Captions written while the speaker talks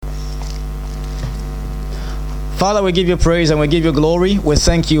Father, we give you praise and we give you glory. We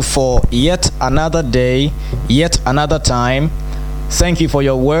thank you for yet another day, yet another time. Thank you for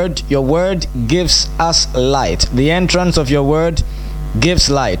your word. Your word gives us light. The entrance of your word gives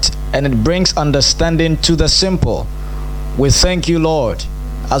light, and it brings understanding to the simple. We thank you, Lord,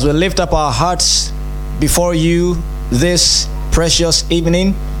 as we lift up our hearts before you this precious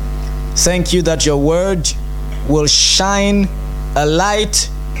evening. Thank you that your word will shine a light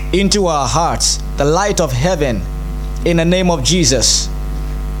into our hearts, the light of heaven, in the name of Jesus,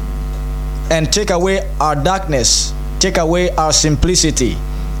 and take away our darkness, take away our simplicity,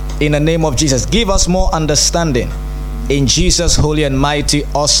 in the name of Jesus. Give us more understanding, in Jesus' holy and mighty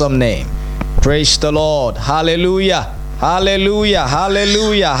awesome name. Praise the Lord. Hallelujah, hallelujah,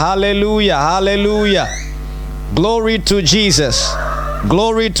 hallelujah, hallelujah, hallelujah. Glory to Jesus,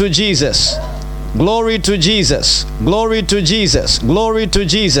 glory to Jesus, glory to Jesus, glory to Jesus, glory to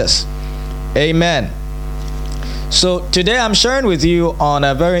Jesus. Amen. So today I'm sharing with you on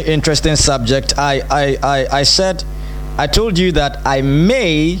a very interesting subject. I told you that I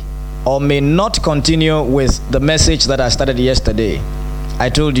may or may not continue with the message that I started yesterday. I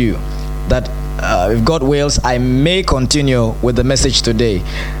told you that if God wills, I may continue with the message today.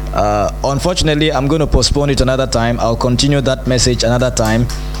 Unfortunately, I'm going to postpone it another time. I'll continue that message another time.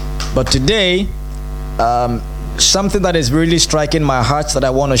 But today, something that is really striking my heart that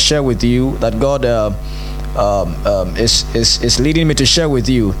I want to share with you, that God is leading me to share with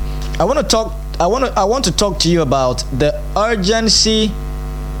you. I want to talk to you about the urgency,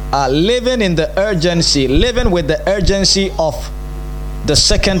 living in the urgency, living with the urgency of the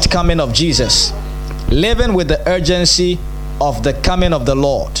second coming of Jesus, living with the urgency of the coming of the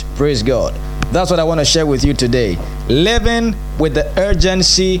Lord. Praise God. That's what I want to share with you today. Living with the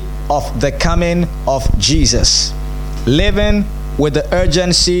urgency of the coming of Jesus. Living with the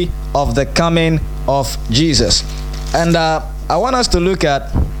urgency of the coming of Jesus. And I want us to look at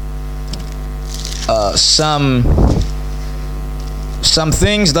some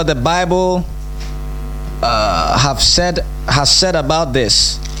things that the Bible has said about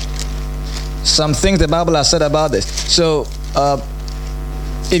this. Some things the Bible has said about this. So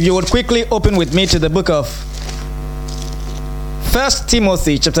if you would quickly open with me to the book of 1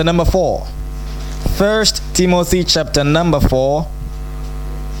 Timothy chapter number 4. 1 Timothy chapter number 4.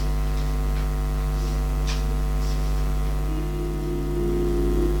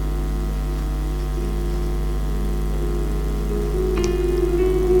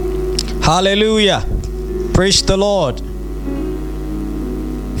 Hallelujah. Praise the Lord.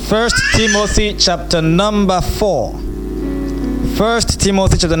 1 Timothy chapter number 4. 1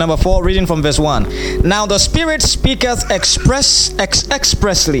 Timothy chapter number 4, reading from verse 1. Now the Spirit speaketh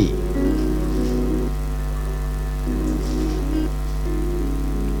expressly.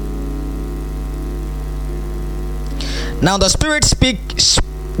 Now the Spirit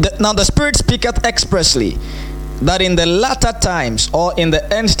speaketh expressly, that in the latter times, or in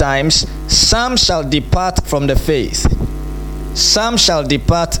the end times, some shall depart from the faith. Some shall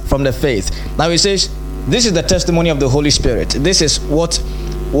depart from the faith. Now he says, this is the testimony of the Holy Spirit. This is what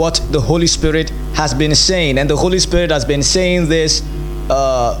the Holy Spirit has been saying. And the Holy Spirit has been saying this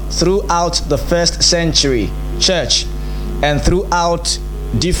throughout the first century church, and throughout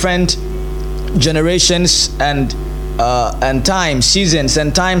different generations and times, seasons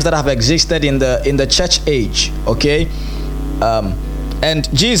and times that have existed in the church age. Okay, and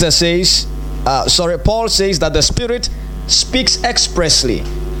Jesus says, Paul says that the Spirit speaks expressly.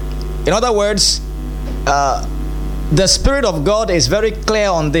 In other words, the Spirit of God is very clear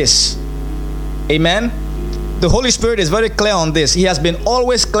on this. Amen. The Holy Spirit is very clear on this. He has been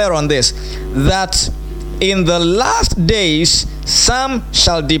always clear on this, that in the last days some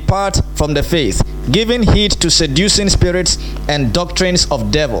shall depart from the faith, giving heed to seducing spirits and doctrines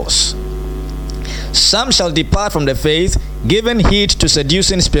of devils. Some shall depart from the faith, giving heed to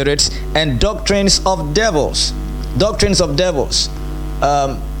seducing spirits and doctrines of devils. Doctrines of devils.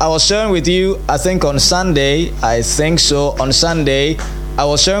 I was sharing with you, I think on Sunday, on Sunday, I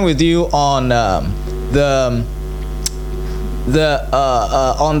was sharing with you on the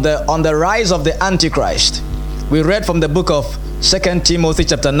rise of the Antichrist. We read from the book of 2 Timothy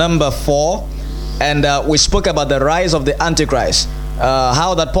chapter number 4, and we spoke about the rise of the Antichrist.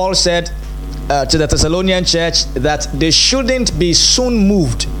 How that Paul said to the Thessalonian church that they shouldn't be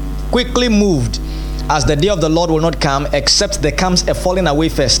quickly moved, as the day of the Lord will not come except there comes a falling away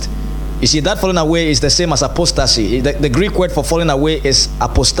first. You see, that falling away is the same as apostasy. The Greek word for falling away is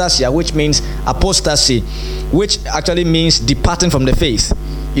apostasia, which means apostasy, which actually means departing from the faith.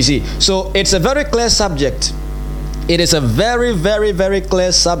 You see, so it's a very clear subject. It is a very, very, very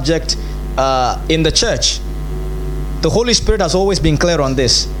clear subject in the church. The Holy Spirit has always been clear on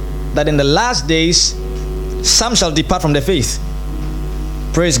this, that in the last days, some shall depart from the faith.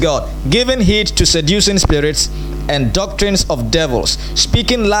 Praise God. Giving heed to seducing spirits and doctrines of devils,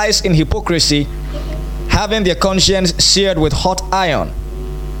 speaking lies in hypocrisy, having their conscience seared with hot iron.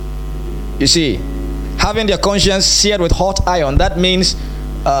 You see, having their conscience seared with hot iron, that means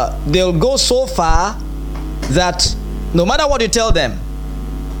they'll go so far that no matter what you tell them,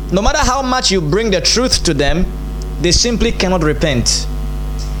 no matter how much you bring the truth to them, they simply cannot repent.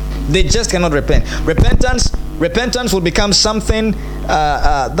 They just cannot repent. Repentance will become something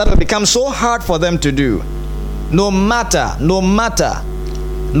that will become so hard for them to do. No matter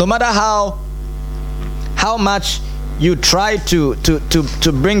how much you try to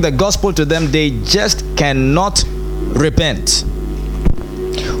bring the gospel to them, they just cannot repent.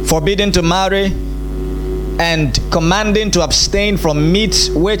 Forbidding to marry and commanding to abstain from meats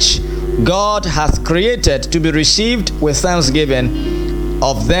which God hath created to be received with thanksgiving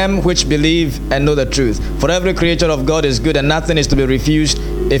of them which believe and know the truth. For every creature of God is good, and nothing is to be refused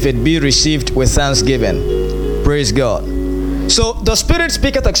if it be received with thanksgiving. Praise God. So the Spirit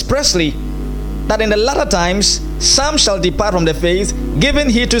speaketh expressly that in the latter times some shall depart from the faith, giving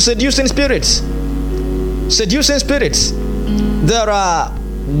heed to seducing spirits. Seducing spirits. There are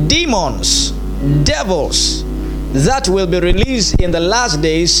demons, devils that will be released in the last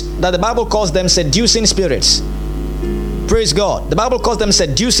days that the Bible calls them seducing spirits. Praise God. The Bible calls them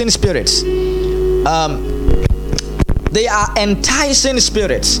seducing spirits. They are enticing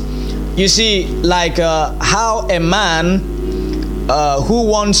spirits. You see, like how a man who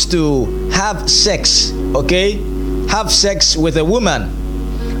wants to have sex, have sex with a woman,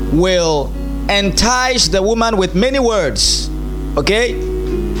 will entice the woman with many words,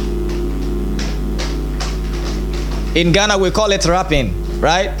 In Ghana, we call it rapping,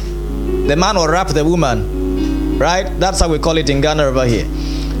 right? The man will rap the woman, right? That's how we call it in Ghana over here.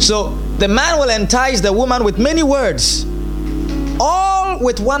 So the man will entice the woman with many words, all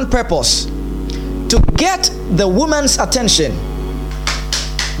with one purpose: to get the woman's attention,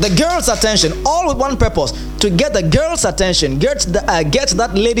 the girl's attention, all with one purpose: to get the girl's attention, get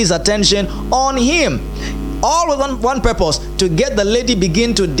that lady's attention on him. All with one purpose: to get the lady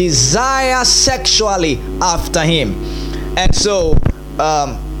begin to desire sexually after him. And so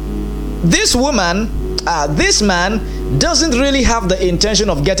this man doesn't really have the intention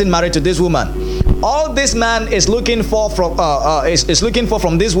of getting married to this woman. All this man is looking for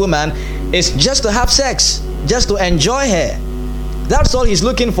from this woman is just to have sex, just to enjoy her. That's all he's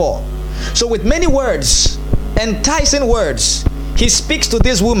looking for. So with many words, enticing words, he speaks to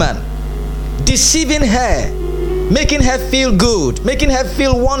this woman, deceiving her, making her feel good, making her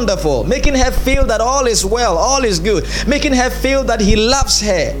feel wonderful, making her feel that all is well, all is good, making her feel that he loves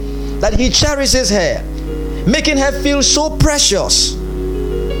her, that he cherishes her, making her feel so precious.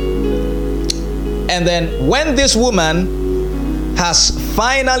 And then when this woman has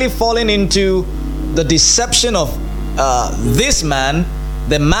finally fallen into the deception of this man,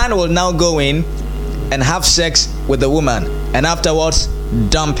 the man will now go in and have sex with the woman, and afterwards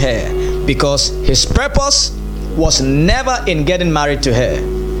dump her, because his purpose was never in getting married to her.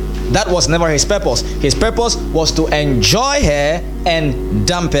 That was never his purpose. His purpose was to enjoy her and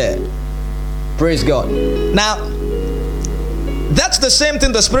dump her. Praise God. Now, that's the same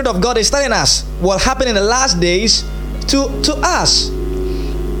thing the Spirit of God is telling us will happen in the last days to us.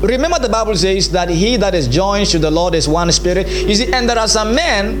 Remember, the Bible says that he that is joined to the Lord is one spirit. You see, and there are some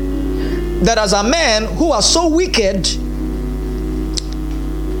men who are so wicked.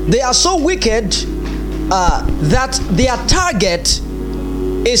 They are so wicked that their target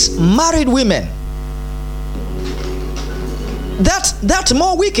is married women. That's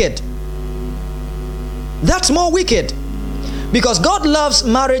more wicked. That's more wicked. Because God loves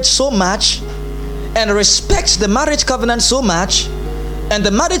marriage so much and respects the marriage covenant so much, and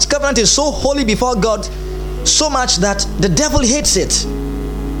the marriage covenant is so holy before God so much that the devil hates it.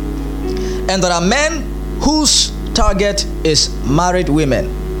 And there are men whose target is married women.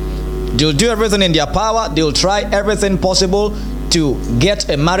 They'll do everything in their power. They'll try everything possible to get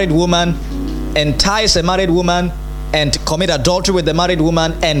a married woman, entice a married woman, and commit adultery with the married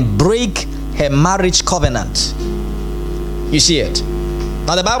woman and break her marriage covenant. You see it.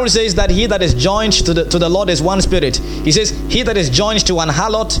 Now the Bible says that he that is joined to the Lord is one spirit. He says he that is joined to an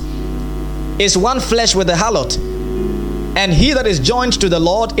harlot is one flesh with the harlot. And he that is joined to the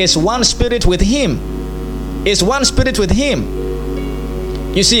Lord is one spirit with him. Is one spirit with him.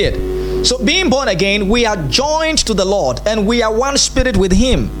 You see it. So being born again, we are joined to the Lord and we are one spirit with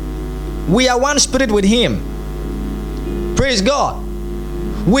him. We are one spirit with him. Praise God.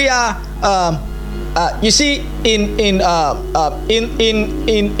 We are you see, in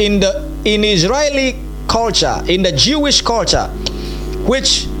Israeli culture, in the Jewish culture,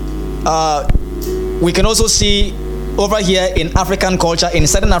 which we can also see over here in African culture, in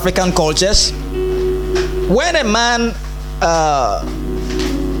certain African cultures, when a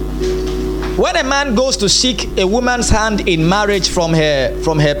man goes to seek a woman's hand in marriage from her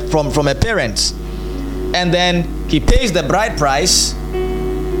parents, and then he pays the bride price,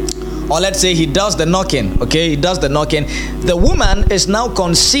 or let's say he does the knocking, the woman is now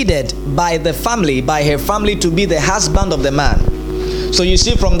considered by the family, by her family, to be the husband of the man. So you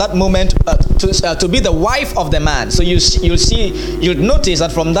see, from that moment to be the wife of the man. So you'll notice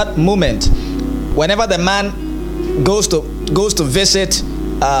that from that moment, whenever the man goes to visit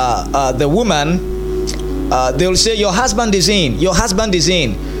the woman, they'll say, your husband is in.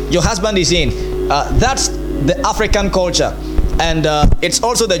 That's the African culture, and it's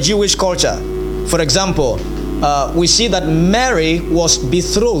also the Jewish culture. For example, we see that Mary was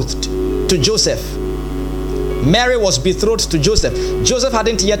betrothed to Joseph. Mary was betrothed to Joseph. Joseph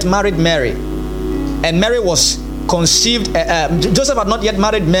hadn't yet married Mary, and Mary was conceived. Joseph had not yet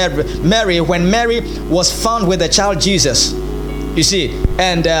married Mary when Mary was found with the child Jesus. You see,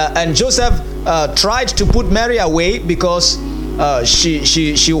 and Joseph tried to put Mary away because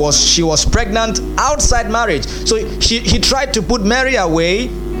she was pregnant outside marriage. So he tried to put Mary away,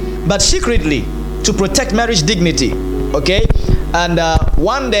 but secretly, to protect Mary's dignity. Okay, and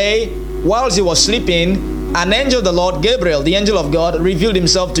one day, whilst he was sleeping, an angel of the Lord, Gabriel, the angel of God, revealed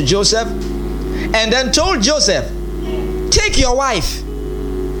himself to Joseph, and then told Joseph, take your wife.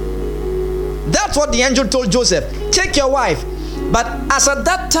 That's what the angel told Joseph. Take your wife. But as at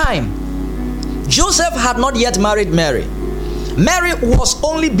that time, Joseph had not yet married Mary. Mary was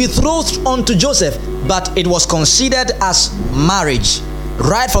only betrothed unto Joseph, but it was considered as marriage.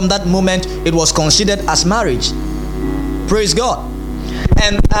 Right from that moment, it was considered as marriage. Praise God.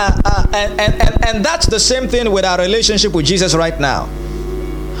 And that's the same thing with our relationship with Jesus right now.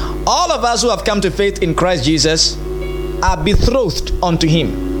 All of us who have come to faith in Christ Jesus are betrothed unto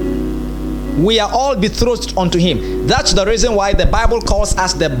Him. We are all betrothed unto Him. That's the reason why the Bible calls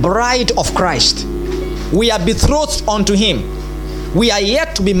us the bride of Christ. We are betrothed unto Him. We are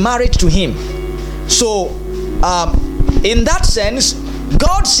yet to be married to Him. So, in that sense,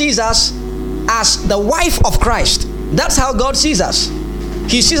 God sees us as the wife of Christ. That's how God sees us.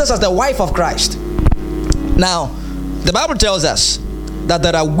 He sees us as the wife of Christ. Now, the Bible tells us that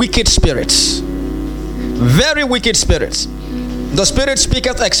there are wicked spirits, very wicked spirits. The Spirit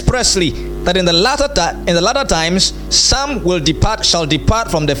speaketh expressly that in the latter times some shall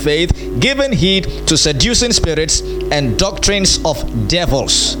depart from the faith, giving heed to seducing spirits and doctrines of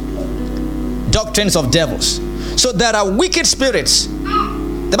devils. Doctrines of devils. So there are wicked spirits.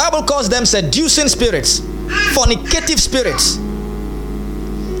 The Bible calls them seducing spirits, fornicative spirits.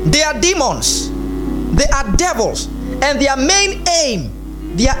 They are demons. They are devils. And their main aim,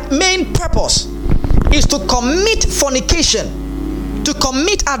 their main purpose is to commit fornication, to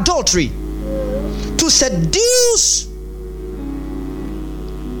commit adultery, to seduce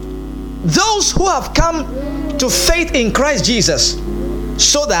those who have come to faith in Christ Jesus,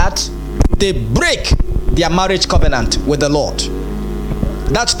 so that they break their marriage covenant with the Lord.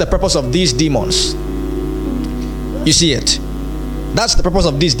 That's the purpose of these demons. You see it? That's the purpose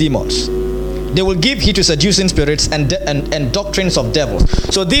of these demons. They will give heed to seducing spirits and doctrines of devils.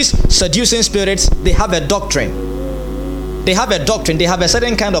 So these seducing spirits, they have a doctrine. They have a doctrine. They have a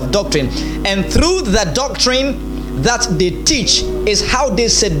certain kind of doctrine. And through the doctrine that they teach is how they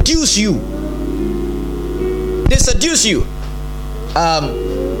seduce you. They seduce you.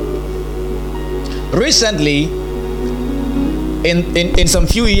 Recently, in some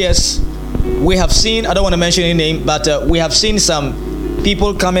few years, we have seen, I don't want to mention any name, but we have seen some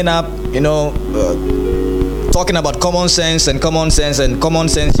people coming up, talking about common sense and common sense and common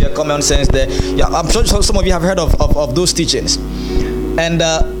sense here, common sense there. Yeah, I'm sure some of you have heard of those teachings. And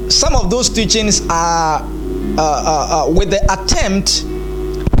some of those teachings are with the attempt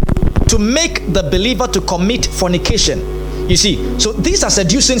to make the believer to commit fornication. You see, so these are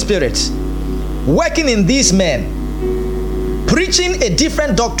seducing spirits working in these men, preaching a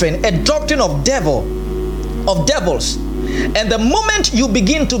different doctrine, a doctrine of devils. And the moment you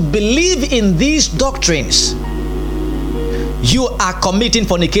begin to believe in these doctrines, you are committing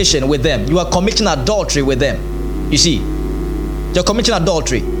fornication with them. You are committing adultery with them. You see, you're committing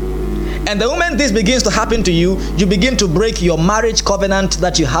adultery. And the moment this begins to happen to you, you begin to break your marriage covenant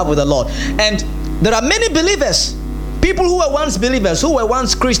that you have with the Lord. And there are many believers, people who were once believers, who were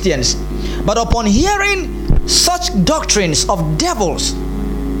once Christians, but upon hearing such doctrines of devils,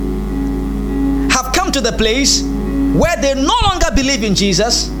 come to the place where they no longer believe in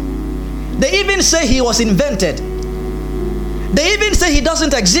Jesus. They even say he was invented. They even say he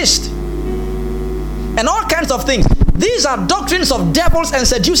doesn't exist. And all kinds of things. These are doctrines of devils and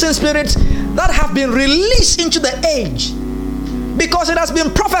seducing spirits that have been released into the age, because it has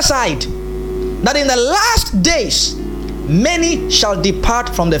been prophesied that in the last days many shall depart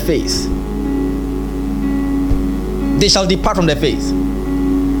from the faith. They shall depart from the faith.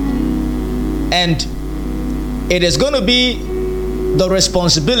 And it is going to be the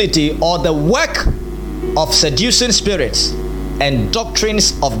responsibility or the work of seducing spirits and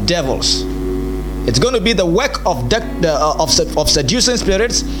doctrines of devils. It's going to be the work of seducing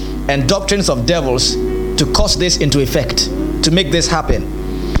spirits and doctrines of devils to cause this into effect, to make this happen.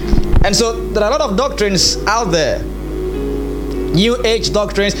 And so there are a lot of doctrines out there, New Age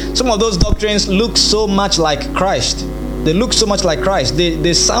doctrines. Some of those doctrines look so much like Christ. They look so much like Christ.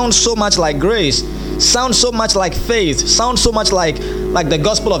 They sound so much like grace, sound so much like faith, sound so much like the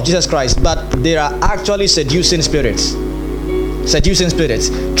gospel of Jesus Christ, but they are actually seducing spirits. Seducing spirits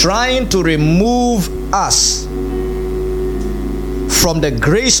trying to remove us from the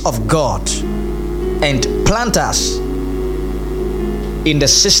grace of God and plant us in the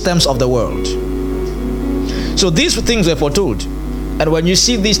systems of the world. So these things were foretold, and when you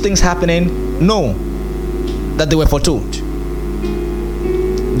see these things happening, know that they were foretold.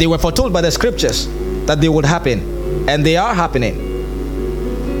 They were foretold by the scriptures that they would happen, and they are happening.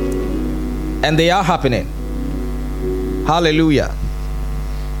 And they are happening. Hallelujah.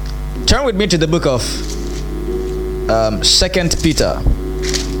 Turn with me to the book of 2 Peter,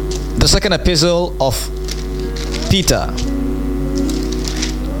 the second epistle of Peter,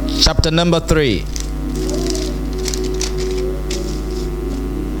 chapter number 3.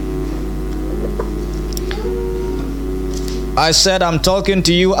 I said I'm talking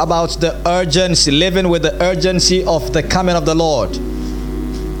to you about the urgency, living with the urgency of the coming of the Lord.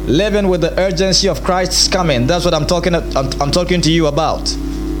 Living with the urgency of Christ's coming. That's what I'm talking to you about.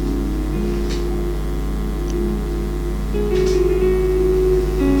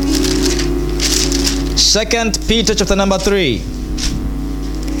 Second Peter chapter number 3.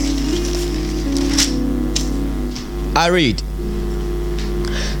 I read,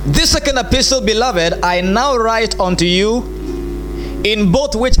 "This second epistle, beloved, I now write unto you, in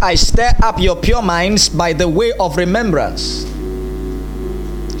both which I stir up your pure minds by the way of remembrance,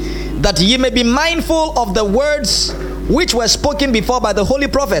 that ye may be mindful of the words which were spoken before by the holy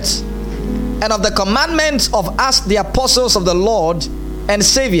prophets, and of the commandments of us the apostles of the Lord and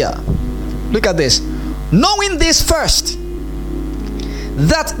Savior." Look at this. "Knowing this first,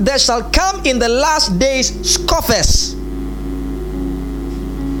 that there shall come in the last days scoffers."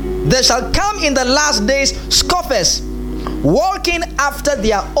 There shall come in the last days scoffers, walking after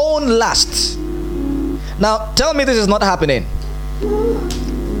their own lusts. Now tell me this is not happening.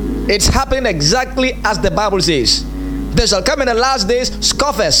 It's happening exactly as the Bible says. There shall come in the last days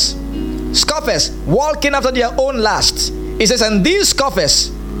scoffers, walking after their own lusts. It says, and these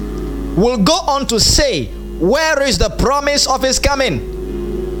scoffers will go on to say, where is the promise of his coming?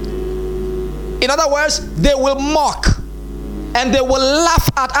 In other words, they will mock and they will laugh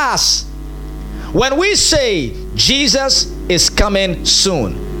at us when we say Jesus is coming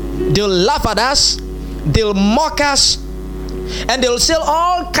soon. They'll laugh at us, they'll mock us, and they'll say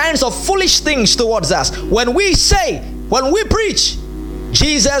all kinds of foolish things towards us when we preach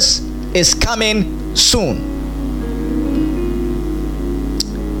Jesus is coming soon.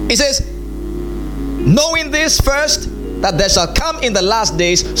 It says, knowing this first, that there shall come in the last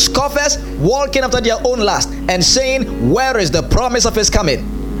days scoffers, walking after their own lust, and saying, where is the promise of his coming?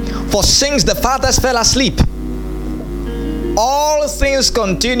 For since the fathers fell asleep, all things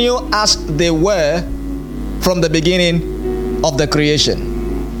continue as they were from the beginning of the creation.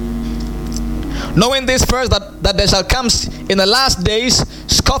 Knowing this first, that there shall come in the last days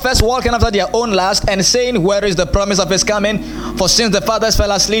scoffers, walking after their own lust, and saying, where is the promise of his coming? For since the fathers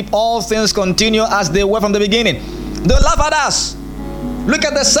fell asleep, all things continue as they were from the beginning. They'll laugh at us. Look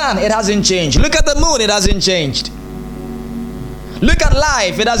at the sun, it hasn't changed. Look at the moon, it hasn't changed. Look at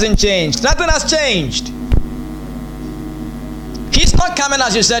life, it hasn't changed. Nothing has changed. He's not coming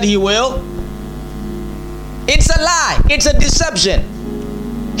as you said he will. It's a lie, it's a deception.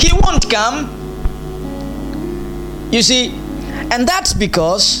 He won't come. You see, and that's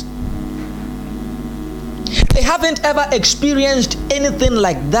because they haven't ever experienced anything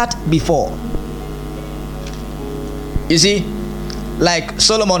like that before. You see, like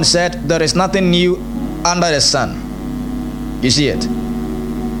Solomon said, there is nothing new under the sun. You see it?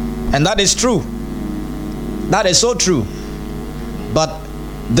 And that is true. That is so true. But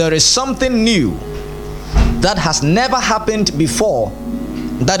there is something new that has never happened before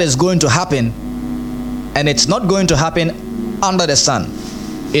that is going to happen, and it's not going to happen under the sun.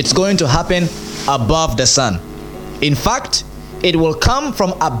 It's going to happen above the sun. In fact, it will come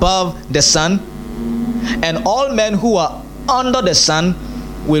from above the sun, and all men who are under the sun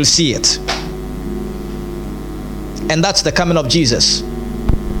will see it. And that's the coming of Jesus.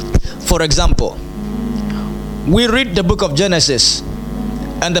 For example, we read the book of Genesis,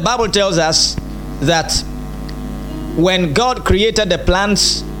 and the Bible tells us that when God created the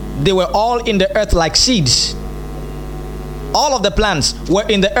plants, they were all in the earth like seeds. All of the plants were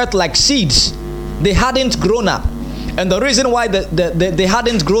in the earth like seeds. They hadn't grown up. And the reason why they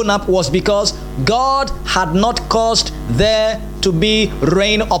hadn't grown up was because God had not caused there to be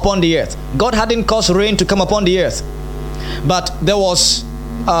rain upon the earth. God hadn't caused rain to come upon the earth. But there was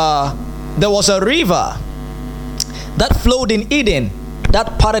a river that flowed in Eden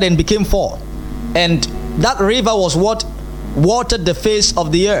that parted and became four. And that river was what watered the face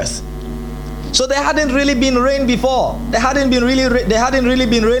of the earth. So there hadn't really been rain before. There hadn't really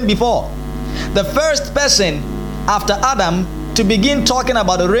been rain before. The first person after Adam to begin talking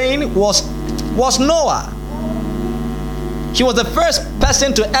about the rain was Noah. He was the first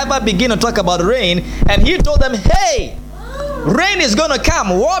person to ever begin to talk about rain, and he told them, hey, rain is going to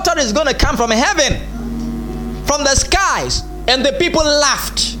come, water is going to come from heaven, from the skies. And the people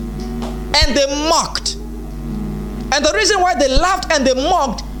laughed and they mocked. And the reason why they laughed and they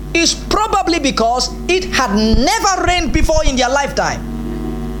mocked is probably because it had never rained before in their lifetime.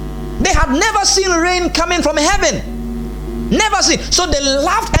 They had never seen rain coming from heaven. Never seen. So they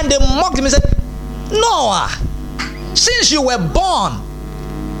laughed and they mocked him and said, Noah, since you were born,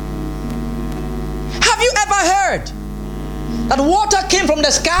 have you ever heard that water came from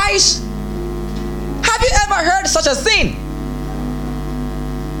the skies? Have you ever heard such a thing?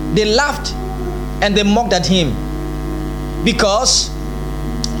 They laughed and they mocked at him because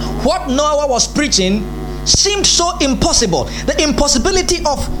what Noah was preaching seemed so impossible. The impossibility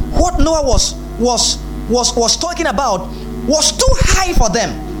of what Noah was talking about was too high for them.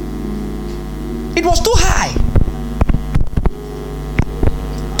 It was too high.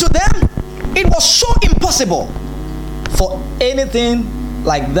 To them, it was so impossible for anything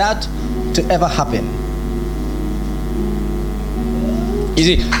like that to ever happen. You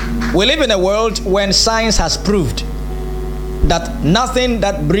see, we live in a world when science has proved that nothing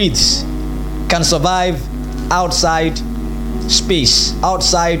that breathes can survive outside space,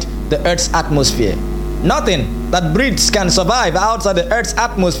 outside the Earth's atmosphere. Nothing that breathes can survive outside the Earth's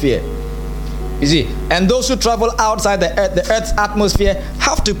atmosphere. You see, and those who travel outside the Earth's atmosphere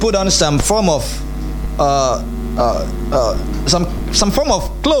have to put on some form of some form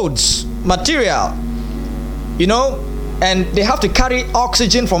of clothes, material, you know, and they have to carry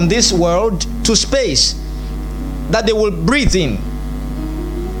oxygen from this world to space that they will breathe in.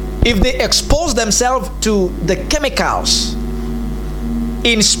 If they expose themselves to the chemicals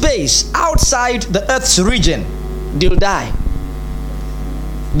in space outside the Earth's region, they'll die.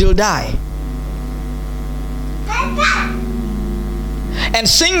 They'll die. And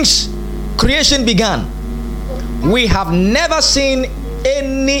since creation began, we have never seen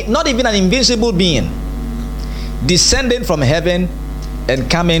any, not even an invisible being, descending from heaven and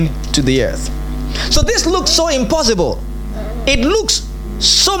coming to the earth. So this looks so impossible. It looks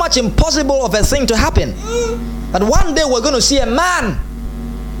so much impossible of a thing to happen that one day we're going to see a man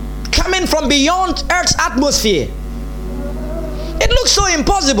coming from beyond Earth's atmosphere. It looks so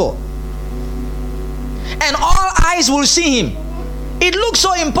impossible. And all eyes will see him. It looks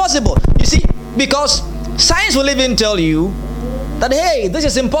so impossible. You see, because science will even tell you that, hey, this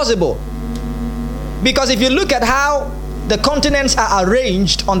is impossible. Because if you look at how the continents are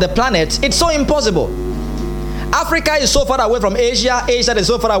arranged on the planet, it's so impossible. Africa is so far away from Asia. Asia is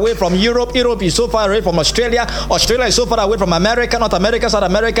so far away from Europe. Europe is so far away from Australia. Australia is so far away from America, North America, South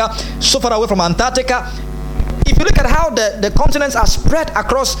America, so far away from Antarctica. If you look at how the continents are spread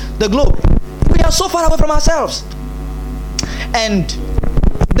across the globe, we are so far away from ourselves. And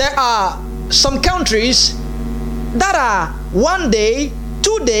there are some countries that are 1 day,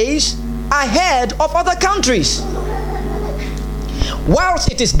 2 days ahead of other countries.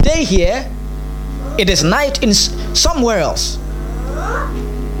 Whilst it is day here, it is night in somewhere else.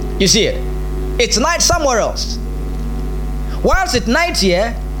 You see it? It's night somewhere else. Whilst it's night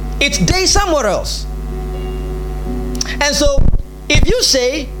here, it's day somewhere else. And so, if you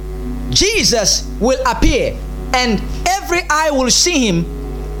say Jesus will appear and every eye will see him,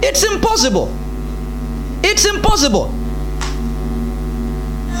 it's impossible. It's impossible.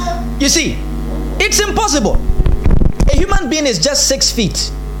 You see, it's impossible. A human being is just 6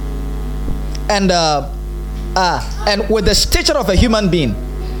 feet. And and with the stature of a human being,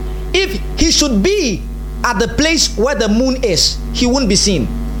 if he should be at the place where the moon is, he wouldn't be seen.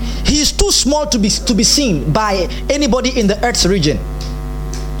 He is too small to be seen by anybody in the earth's region.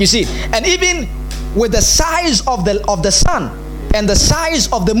 You see, and even with the size of the sun and the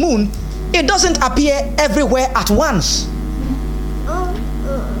size of the moon, it doesn't appear everywhere at once.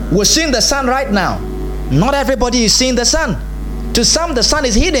 We're seeing the sun right now. Not everybody is seeing the sun. To some, the sun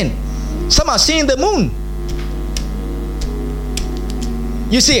is hidden. Some are seeing the moon.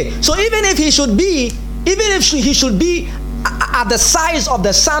 You see, so even if he should be at the size of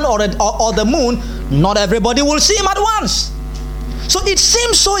the sun or the moon, not everybody will see him at once. So it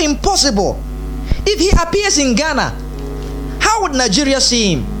seems so impossible. If he appears in Ghana, how would Nigeria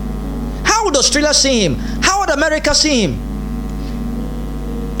see him? How would Australia see him? How would America see him?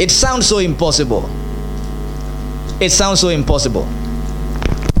 It sounds so impossible. It sounds so impossible.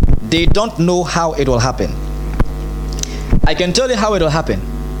 They don't know how it will happen. I can tell you how it will happen.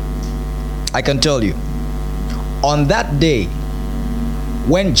 I can tell you. On that day,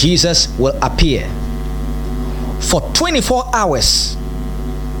 when Jesus will appear, for 24 hours,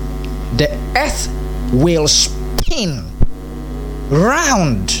 the earth will spin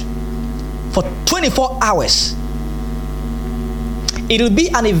round for 24 hours. It will be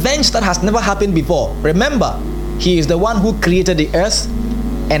an event that has never happened before. Remember, he is the one who created the earth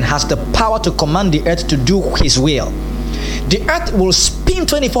and has the power to command the earth to do his will. The earth will spin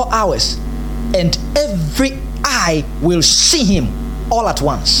 24 hours and every eye will see him all at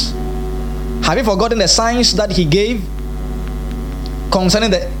once. Have you forgotten the signs that he gave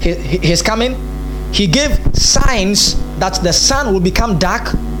concerning his coming? He gave signs that the sun will become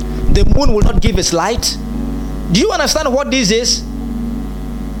dark, the moon will not give its light. Do you understand what this is?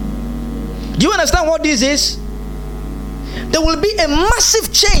 Do you understand what this is? There will be a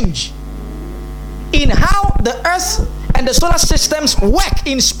massive change in how the earth and the solar systems work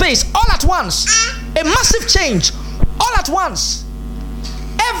in space all at once. A massive change all at once.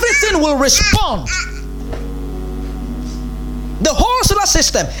 Everything will respond. The whole solar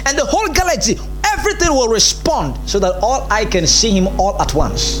system and the whole galaxy, everything will respond so that all eye can see him all at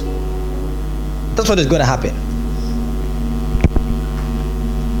once. That's what is going to happen.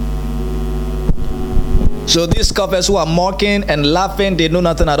 So these scoffers who are mocking and laughing, they know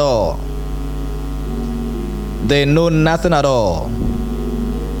nothing at all. They know nothing at all.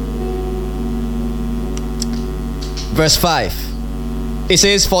 Verse 5. It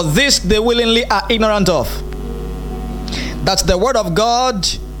says, for this they willingly are ignorant of, that the word of God,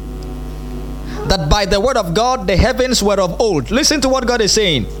 that by the word of God the heavens were of old. Listen to what God is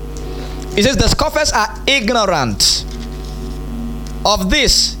saying. It says the scoffers are ignorant of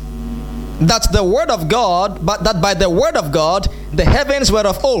this, that the word of God, but that by the word of God the heavens were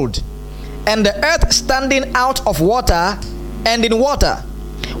of old, and the earth standing out of water and in water,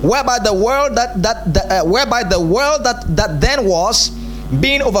 whereby the world that then was,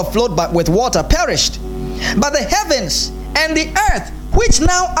 being overflowed with water, perished. But the heavens and the earth, which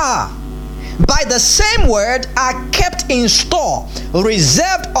now are, by the same word are kept in store,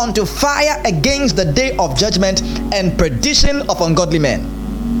 reserved unto fire against the day of judgment and perdition of ungodly men.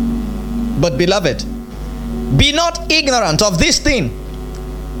 But beloved, be not ignorant of this thing,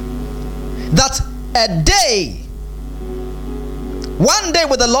 that a day, one day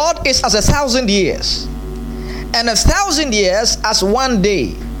with the Lord is as 1,000 years, and 1,000 years as one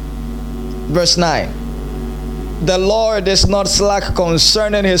day. Verse 9. The Lord is not slack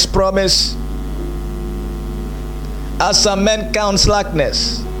concerning his promise, as some men count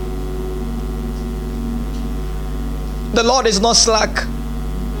slackness. The Lord is not slack.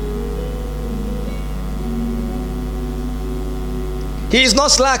 He is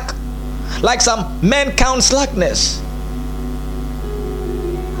not slack, like some men count slackness.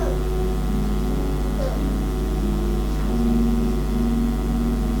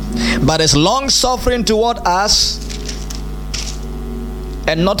 But is long suffering toward us,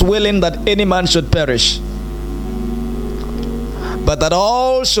 and not willing that any man should perish, but that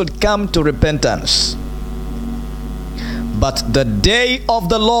all should come to repentance. But the day of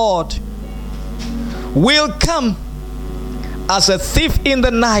the Lord will come as a thief in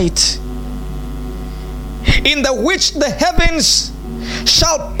the night, in the which the heavens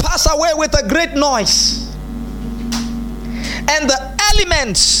shall pass away with a great noise, and the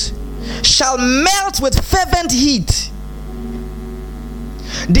elements shall melt with fervent heat.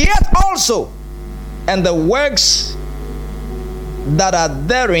 The earth also and the works that are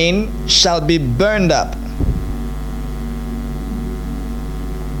therein shall be burned up.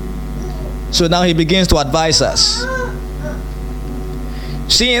 So now he begins to advise us.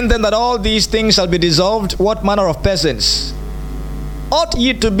 Seeing then that all these things shall be dissolved, what manner of persons ought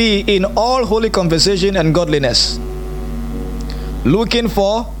ye to be in all holy conversation and godliness, looking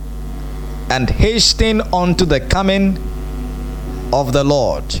for and hasting unto the coming of the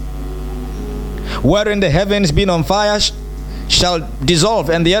Lord, wherein the heavens being on fire shall dissolve,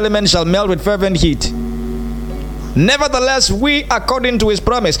 and the elements shall melt with fervent heat. Nevertheless, we, according to his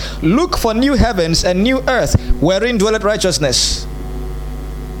promise, look for new heavens and new earth, wherein dwelleth righteousness.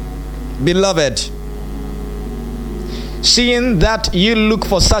 Beloved, seeing that you look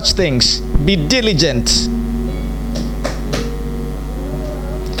for such things, be diligent.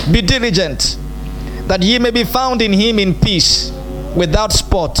 Be diligent, that ye may be found in him in peace, without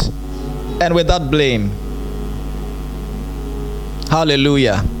spot and without blame.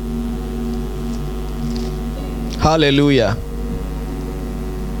 Hallelujah. Hallelujah.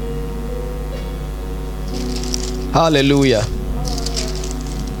 Hallelujah.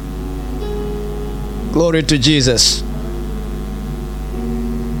 Glory to Jesus.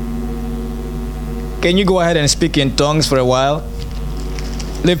 Can you go ahead and speak in tongues for a while?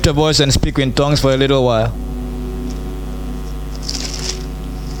 Lift your voice and speak in tongues for a little while.